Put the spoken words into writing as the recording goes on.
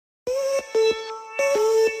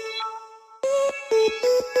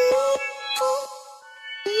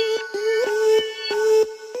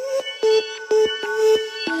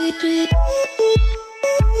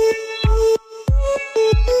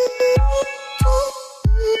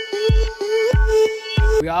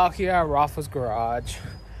We out here at Rafa's garage.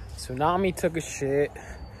 Tsunami took a shit,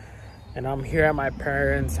 and I'm here at my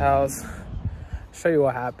parents' house. Show you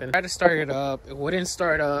what happened. I tried to start it up, it wouldn't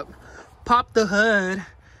start up. Popped the hood,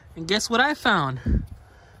 and guess what I found?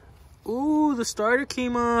 Ooh, the starter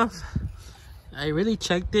came off. I really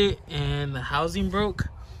checked it, and the housing broke.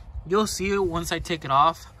 You'll see it once I take it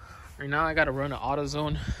off. Right now, I gotta run an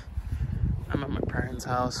AutoZone. I'm at my parents'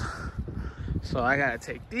 house, so I gotta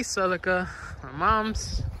take these Celica, my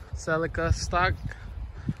mom's Celica, stock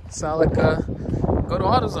Celica, go to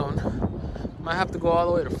AutoZone. Might have to go all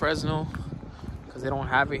the way to Fresno because they don't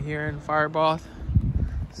have it here in Firebaugh.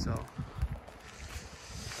 So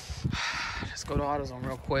let's go to AutoZone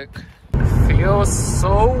real quick. Feels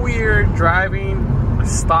so weird driving a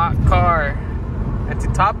stock car, and to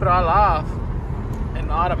top it all off,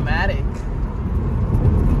 an automatic.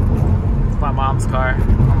 It's my mom's car,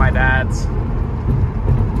 or my dad's.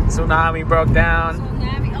 Tsunami broke down.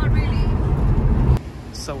 Tsunami already.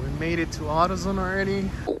 So we made it to AutoZone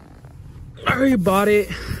already. I already bought it.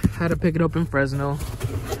 Had to pick it up in Fresno.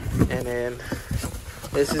 And then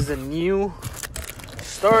this is a new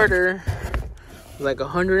starter. Like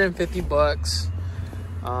 150 bucks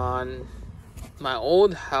on my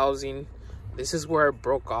old housing. This is where it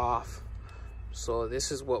broke off. So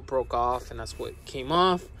this is what broke off, and that's what came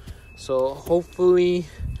off. So hopefully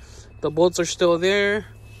the bolts are still there.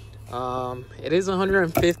 It is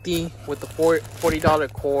 150 with the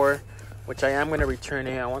 $40 core, which I am going to return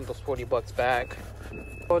it. I want those 40 bucks back.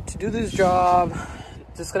 So to do this job,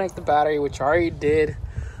 disconnect the battery, which I already did.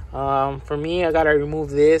 For me, I got to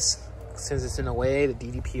remove this since it's in the way. The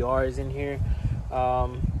DDPR is in here.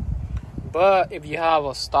 But if you have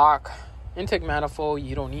a stock intake manifold,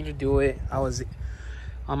 you don't need to do it. I was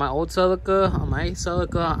on my old Celica,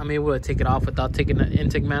 I'm able to take it off without taking the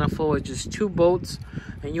intake manifold. It's just 2 bolts,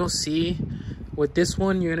 and you'll see with this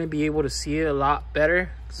one you're going to be able to see it a lot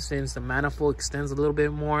better since the manifold extends a little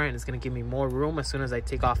bit more, and it's going to give me more room as soon as I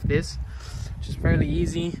take off this, which is fairly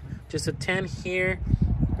easy. Just a 10 here,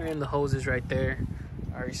 and the hose is right there.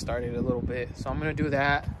 I already started a little bit, so I'm going to do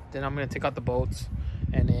that. Then I'm going to take out the bolts,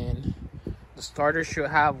 and then the starter should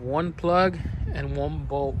have 1 plug and 1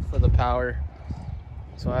 bolt for the power.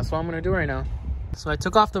 So that's what I'm gonna do right now. So I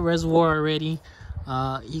took off the reservoir already.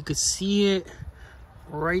 You could see it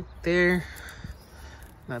right there.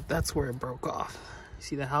 That's where it broke off.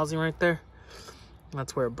 See the housing right there?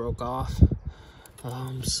 That's where it broke off.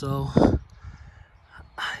 So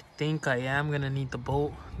I think I am gonna need the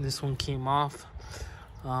bolt. This one came off.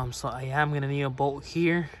 So I am gonna need a bolt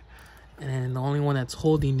here. And then the only one that's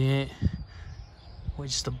holding it,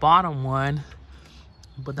 which is the bottom one,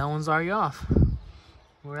 but that one's already off.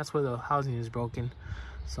 Well, that's where the housing is broken,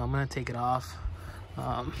 so I'm gonna take it off.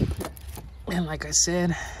 And like I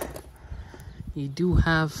said, you do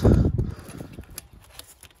have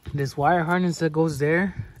this wire harness that goes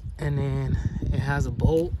there, and then it has a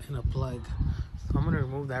bolt and a plug. So I'm gonna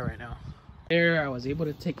remove that right now. There, I was able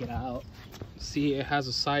to take it out. See, it has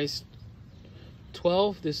a size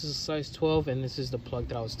 12. This is a size 12, and this is the plug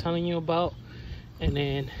that I was telling you about. And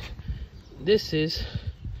then this is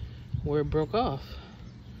where it broke off.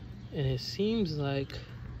 And it seems like,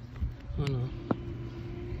 I don't know,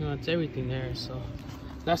 you know, it's everything there. So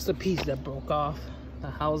that's the piece that broke off, the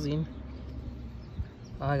housing.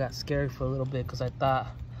 I got scared for a little bit because I thought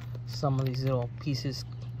some of these little pieces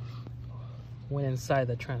went inside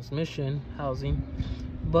the transmission housing,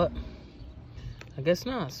 but I guess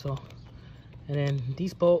not. So, and then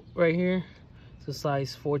these bolt right here, it's a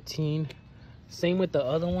size 14. Same with the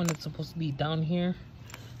other one that's supposed to be down here.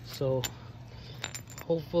 So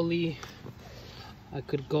hopefully I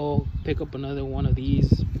could go pick up another one of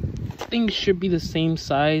these. Things should be the same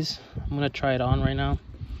size. I'm gonna try it on right now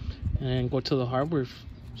and then go to the hardware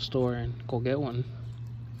store and go get one.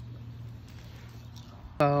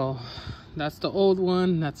 So that's the old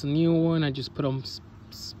one, that's the new one. I just put them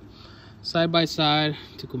side by side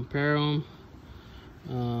to compare them.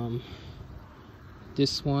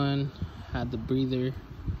 This one had the breather,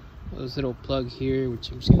 this little plug here,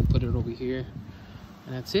 which I'm just gonna put it over here.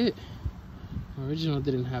 And that's it. Original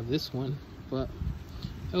didn't have this one, but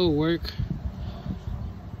it will work.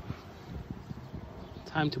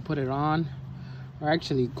 Time to put it on, or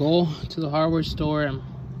actually go to the hardware store and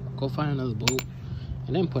go find another bolt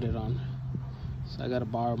and then put it on. So I gotta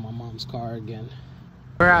borrow my mom's car again.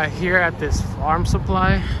 We're out here at this farm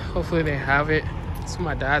supply. Hopefully they have it. That's what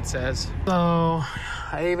my dad says. So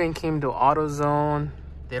I even came to AutoZone.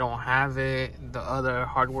 They don't have it. The other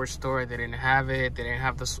hardware store, they didn't have it. They didn't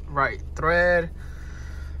have the right thread.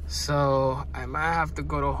 So I might have to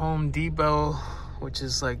go to Home Depot, which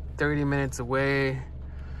is like 30 minutes away.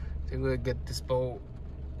 think we'll get this boat.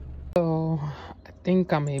 So I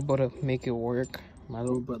think I'm able to make it work. My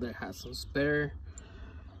little brother has some spare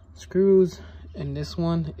screws, and this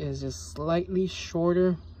one is just slightly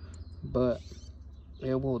shorter, but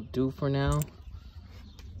it will do for now.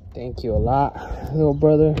 Thank you a lot, little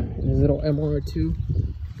brother, and his little MR2.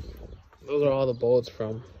 Those are all the bolts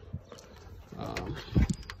from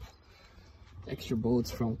extra bolts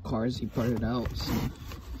from cars he parted out. So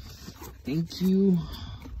thank you.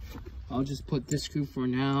 I'll just put this screw for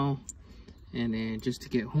now, and then just to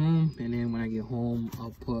get home, and then when I get home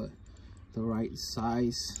I'll put the right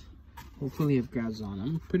size. Hopefully it grabs on.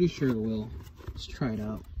 I'm pretty sure it will. Let's try it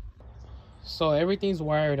out. So everything's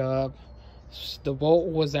wired up. The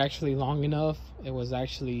bolt was actually long enough. It was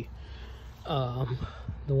actually the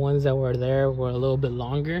ones that were there were a little bit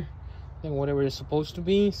longer than whatever it's supposed to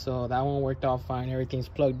be, so that one worked out fine. Everything's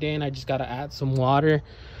plugged in. I just gotta add some water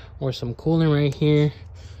or some coolant right here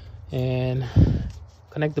and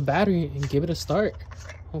connect the battery and give it a start.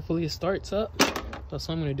 Hopefully it starts up. That's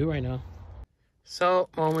what I'm gonna do right now. So,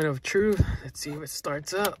 moment of truth. Let's see if it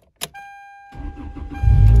starts up.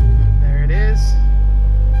 There it is.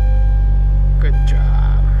 Good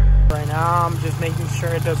job. Right now I'm just making sure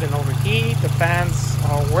it doesn't overheat. The fans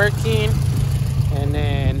are working, and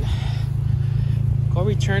then go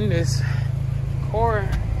return this core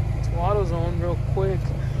to AutoZone real quick.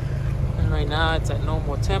 And right now it's at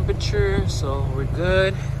normal temperature, so we're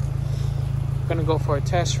good. I'm gonna go for a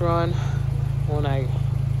test run when I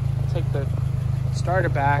take the starter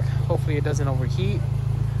back. Hopefully it doesn't overheat.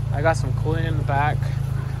 I got some coolant in the back,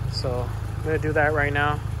 so I'm gonna do that right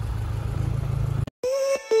now.